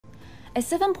At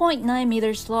 7.9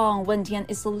 meters long, Wentian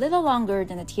is a little longer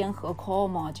than the Tianhe core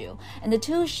module, and the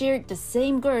two share the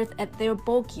same girth at their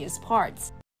bulkiest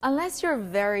parts. Unless you're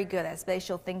very good at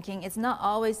spatial thinking, it's not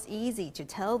always easy to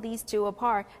tell these two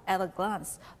apart at a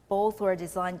glance. Both were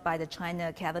designed by the China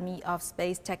Academy of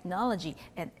Space Technology,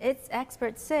 and its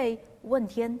experts say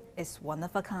Wentian is one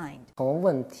of a kind.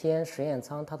 When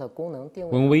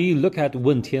we look at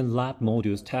Wentian lab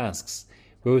module's tasks,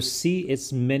 we'll see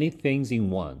it's many things in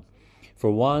one. For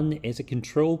one, it's a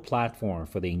control platform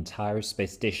for the entire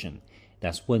space station.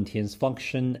 That's Wentian's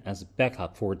function as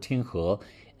backup for Tianhe,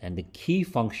 and the key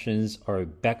functions are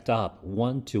backed up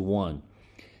one-to-one.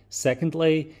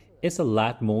 Secondly, it's a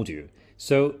lab module,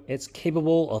 so it's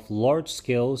capable of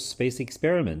large-scale space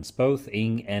experiments both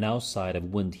in and outside of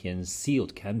Wentian's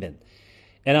sealed cabin,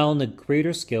 and on a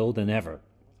greater scale than ever.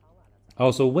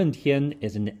 Also, Wentian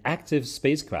is an active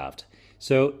spacecraft,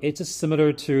 so it's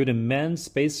similar to the manned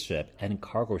spaceship and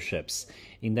cargo ships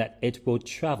in that it will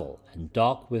travel and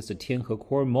dock with the Tianhe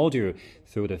core module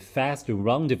through the fast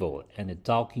rendezvous and the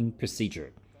docking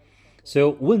procedure.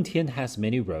 So Wentian has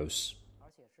many roles.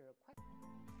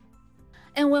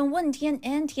 And when Wentian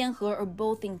and Tianhe are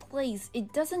both in place,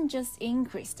 it doesn't just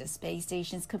increase the space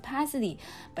station's capacity,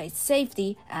 but its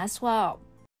safety as well.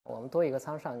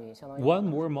 One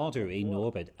more module in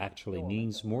orbit actually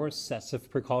means more sets of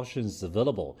precautions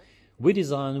available. We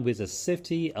designed with the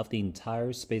safety of the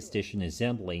entire space station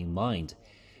assembly in mind.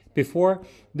 Before,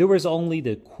 there was only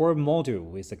the core module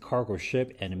with the cargo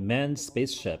ship and manned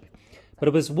spaceship.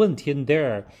 But with Wentian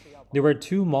there were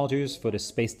two modules for the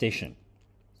space station.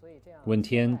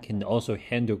 Wentian can also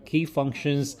handle key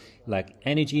functions like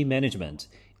energy management,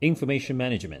 information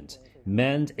management,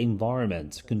 manned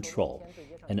environment control,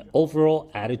 and overall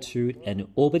attitude and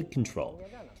orbit control.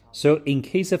 So in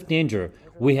case of danger,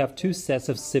 we have two sets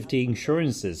of safety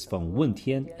insurances from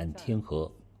Wentian and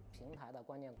Tianhe.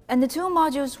 And the two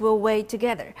modules will wait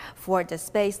together for the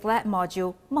Space Lab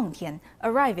module Mengtian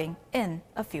arriving in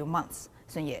a few months.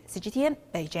 Tianhe, CGTN,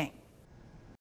 Beijing.